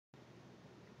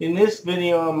In this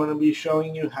video, I'm going to be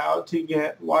showing you how to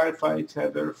get Wi-Fi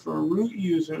tether for root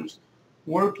users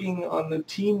working on the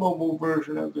T-Mobile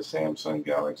version of the Samsung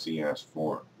Galaxy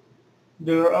S4.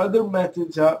 There are other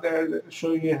methods out there that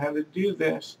show you how to do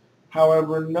this.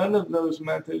 However, none of those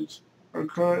methods are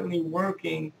currently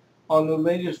working on the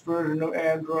latest version of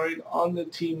Android on the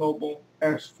T-Mobile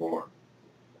S4.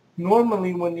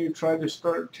 Normally, when you try to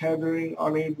start tethering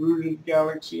on a rooted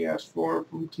Galaxy S4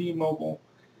 from T-Mobile,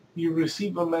 you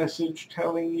receive a message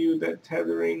telling you that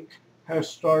tethering has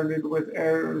started with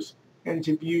errors and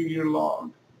to view your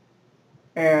log.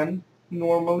 And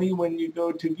normally when you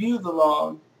go to view the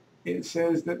log, it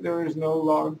says that there is no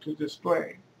log to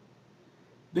display.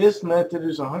 This method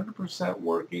is 100%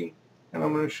 working, and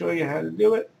I'm going to show you how to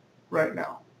do it right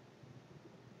now.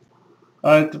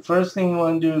 Alright, the first thing you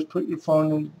want to do is put your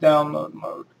phone into download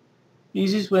mode. The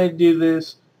easiest way to do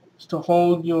this is to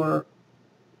hold your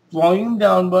volume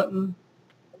down button,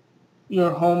 your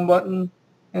home button,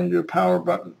 and your power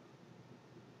button.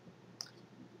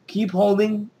 Keep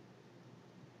holding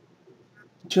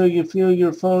until you feel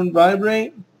your phone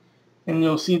vibrate, and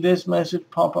you'll see this message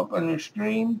pop up on your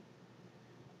screen.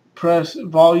 Press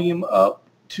volume up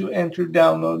to enter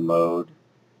download mode.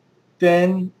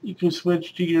 Then you can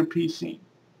switch to your PC.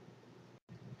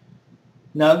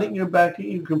 Now that you're back at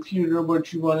your computer,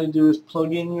 what you want to do is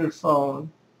plug in your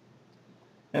phone.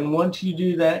 And once you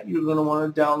do that, you're going to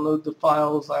want to download the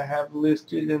files I have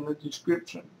listed in the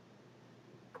description.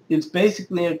 It's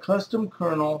basically a custom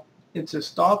kernel. It's a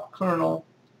stock kernel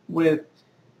with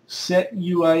set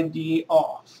UID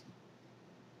off.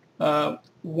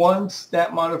 Once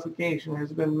that modification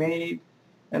has been made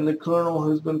and the kernel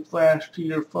has been flashed to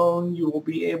your phone, you will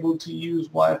be able to use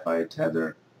Wi-Fi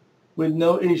tether with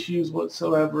no issues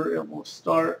whatsoever. It will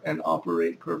start and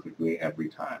operate perfectly every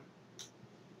time.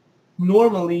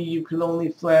 Normally, you can only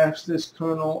flash this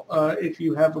kernel if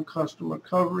you have a custom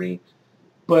recovery,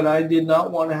 but I did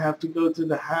not want to have to go through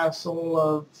the hassle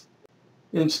of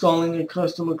installing a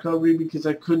custom recovery because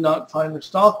I could not find a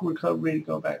stock recovery to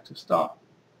go back to stock.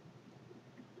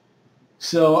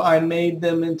 So I made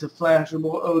them into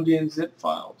flashable Odin zip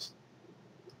files.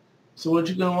 So what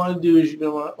you're going to want to do is you're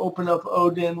going to want to open up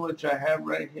Odin, which I have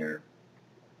right here.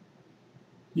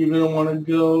 You're going to want to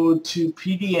go to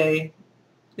PDA.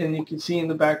 And you can see in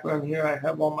the background here I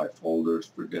have all my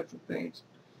folders for different things.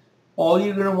 All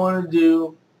you're going to want to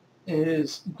do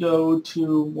is go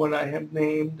to what I have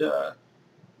named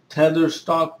Tether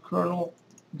stock kernel.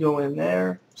 Go in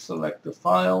there, select the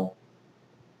file,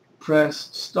 press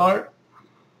start.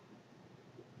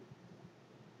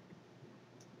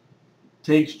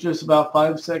 Takes just about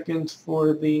 5 seconds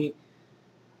for the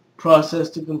process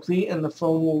to complete and the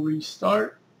phone will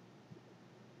restart.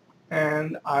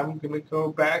 And I'm going to go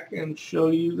back and show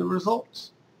you the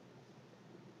results.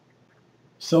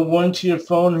 So once your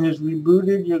phone has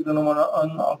rebooted, you're going to want to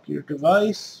unlock your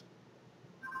device.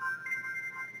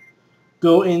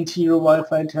 Go into your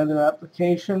Wi-Fi tether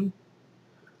application.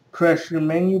 Press your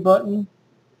menu button.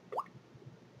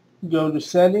 Go to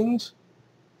settings.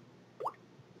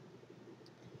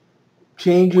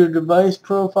 Change your device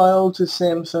profile to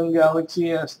Samsung Galaxy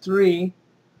S3.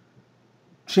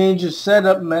 Change the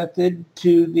setup method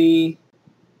to the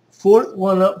fourth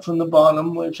one up from the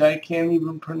bottom, which I can't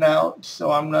even pronounce,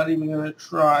 so I'm not even going to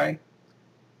try.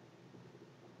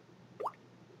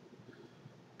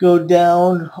 Go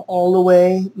down all the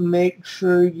way. Make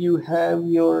sure you have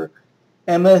your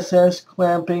MSS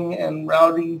clamping and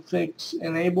routing fix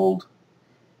enabled.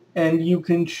 And you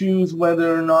can choose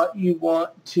whether or not you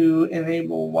want to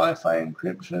enable Wi-Fi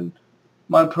encryption.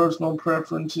 My personal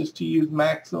preference is to use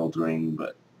MAC filtering,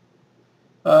 but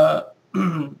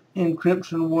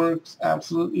encryption works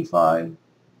absolutely fine.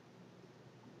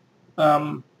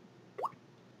 So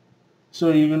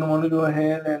you're going to want to go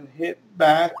ahead and hit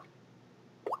back.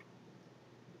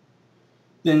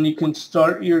 Then you can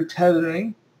start your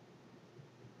tethering.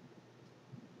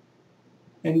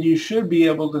 And you should be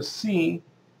able to see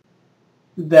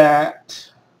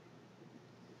that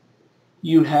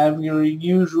you have your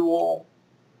usual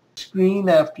screen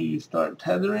after you start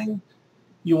tethering.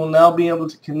 You will now be able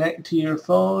to connect to your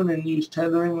phone and use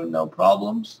tethering with no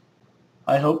problems.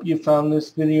 I hope you found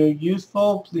this video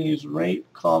useful. Please rate,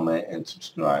 comment, and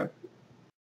subscribe.